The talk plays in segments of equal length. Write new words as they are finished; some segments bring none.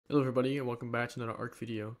Hello everybody and welcome back to another ARK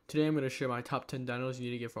video. Today I'm going to share my top 10 dinos you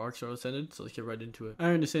need to get for ARK Survival Ascended, so let's get right into it. I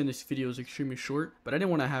understand this video is extremely short, but I didn't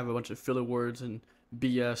want to have a bunch of filler words and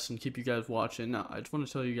BS and keep you guys watching. No, I just want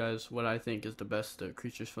to tell you guys what I think is the best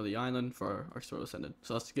creatures for the island for ARK Survival Ascended,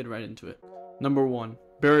 so let's get right into it. Number 1.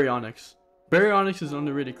 Baryonyx. Baryonyx is an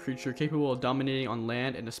underrated creature capable of dominating on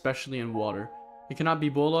land and especially in water. It cannot be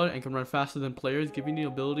bullied and can run faster than players, giving you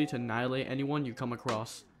the ability to annihilate anyone you come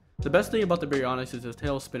across. The best thing about the Baryonyx is its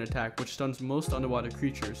tailspin attack, which stuns most underwater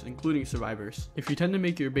creatures, including survivors. If you tend to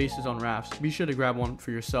make your bases on rafts, be sure to grab one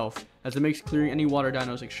for yourself, as it makes clearing any water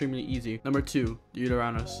dinos extremely easy. Number 2. The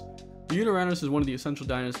Uteranus. The Uteranus is one of the essential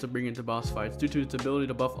dinos to bring into boss fights due to its ability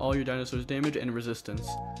to buff all your dinosaurs' damage and resistance.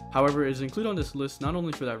 However, it is included on this list not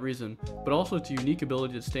only for that reason, but also its unique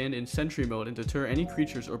ability to stand in sentry mode and deter any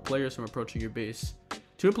creatures or players from approaching your base.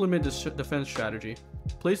 To implement this defense strategy,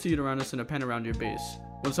 place the Uteranus in a pen around your base.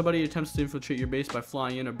 When somebody attempts to infiltrate your base by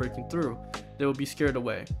flying in or breaking through, they will be scared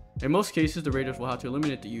away. In most cases, the raiders will have to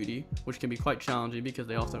eliminate the UD, which can be quite challenging because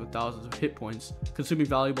they often have thousands of hit points, consuming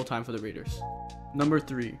valuable time for the raiders. Number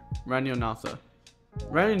 3. Ranionnatha.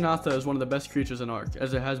 Ranionnatha is one of the best creatures in ARK,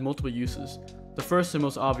 as it has multiple uses. The first and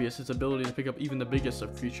most obvious is its ability to pick up even the biggest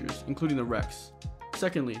of creatures, including the Rex.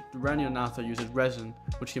 Secondly, the Ranionnatha uses resin,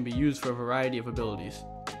 which can be used for a variety of abilities.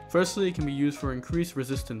 Firstly, it can be used for increased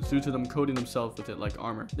resistance due to them coating themselves with it like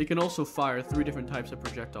armor. They can also fire 3 different types of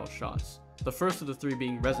projectile shots. The first of the 3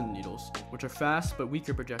 being resin needles, which are fast but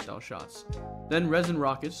weaker projectile shots. Then resin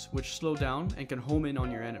rockets, which slow down and can home in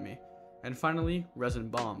on your enemy. And finally, resin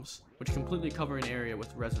bombs, which completely cover an area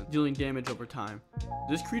with resin, dealing damage over time.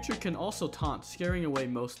 This creature can also taunt, scaring away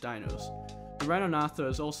most dinos. The Ranionnatha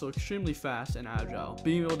is also extremely fast and agile,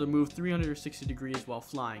 being able to move 360 degrees while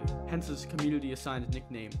flying, hence its community assigned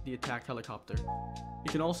nickname, the attack helicopter.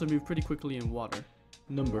 It can also move pretty quickly in water.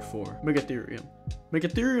 Number 4. Megatherium.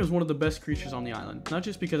 Megatherium is one of the best creatures on the island, not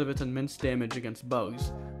just because of its immense damage against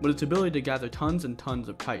bugs, but its ability to gather tons and tons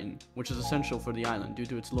of chitin, which is essential for the island due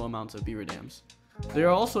to its low amounts of beaver dams. They are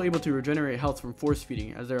also able to regenerate health from force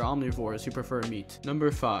feeding, as they are omnivores who prefer meat.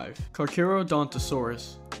 Number 5.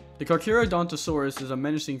 Carcharodontosaurus. The Carcharodontosaurus is a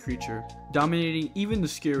menacing creature, dominating even the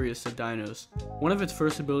scariest of dinos. One of its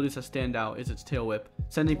first abilities that stand out is its tail whip,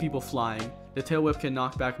 sending people flying. The tail whip can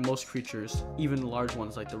knock back most creatures, even large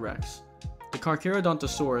ones like the Rex. The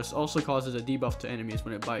Carcharodontosaurus also causes a debuff to enemies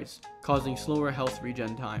when it bites, causing slower health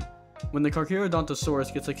regen time. When the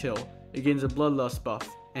Carcharodontosaurus gets a kill, it gains a bloodlust buff,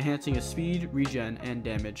 enhancing its speed, regen, and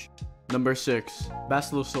damage. Number 6.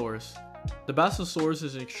 Basilosaurus. The Basilosaurus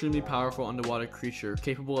is an extremely powerful underwater creature,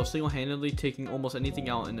 capable of single-handedly taking almost anything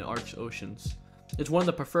out in the Ark's oceans. It's one of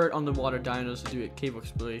the preferred underwater dinos to do cave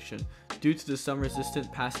exploration, due to the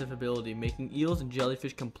sun-resistant passive ability, making eels and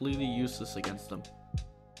jellyfish completely useless against them.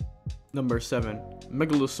 Number 7.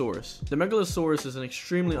 Megalosaurus. The Megalosaurus is an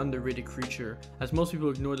extremely underrated creature, as most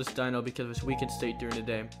people ignore this dino because of its weakened state during the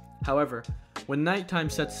day. However, when nighttime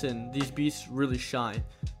sets in, these beasts really shine.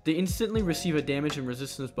 They instantly receive a damage and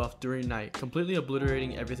resistance buff during night, completely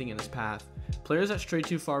obliterating everything in its path. Players that stray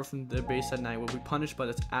too far from their base at night will be punished by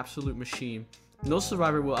this absolute machine. No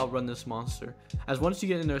survivor will outrun this monster, as once you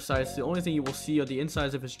get in their sights, the only thing you will see are the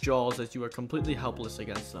insides of its jaws as you are completely helpless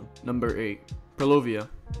against them. Number 8. Pelovia.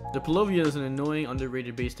 The Pelovia is an annoying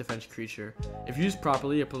underrated base defense creature. If used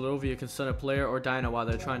properly, a Pelovia can stun a player or dino while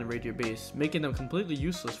they're trying to raid your base, making them completely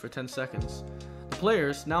useless for 10 seconds. The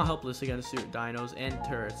players, now helpless against your dinos and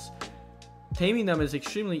turrets. Taming them is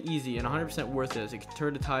extremely easy and 100% worth it as it can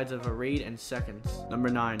turn the tides of a raid in seconds. Number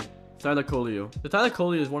 9. Thylacoleo. The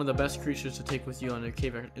Thylacoleo is one of the best creatures to take with you on your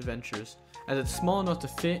cave adventures, as it's small enough to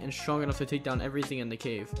fit and strong enough to take down everything in the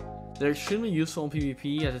cave. They're extremely useful in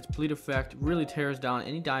PvP as its bleed effect really tears down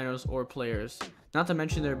any dinos or players, not to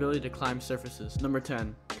mention their ability to climb surfaces. Number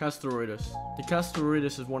 10. Castoroidus. The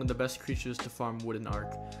Castoroidus is one of the best creatures to farm wood in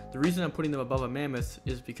ARK. The reason I'm putting them above a mammoth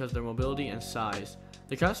is because of their mobility and size.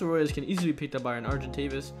 The Castoroidus can easily be picked up by an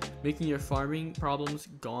Argentavis, making your farming problems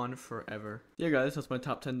gone forever. Yeah guys, that's my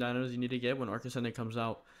top 10 dinos you need to get when ARK Ascended comes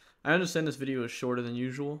out. I understand this video is shorter than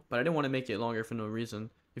usual, but I didn't want to make it longer for no reason.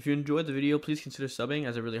 If you enjoyed the video, please consider subbing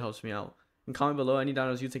as it really helps me out. And comment below any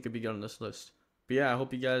dinos you think could be good on this list. But yeah, I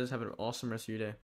hope you guys have an awesome rest of your day.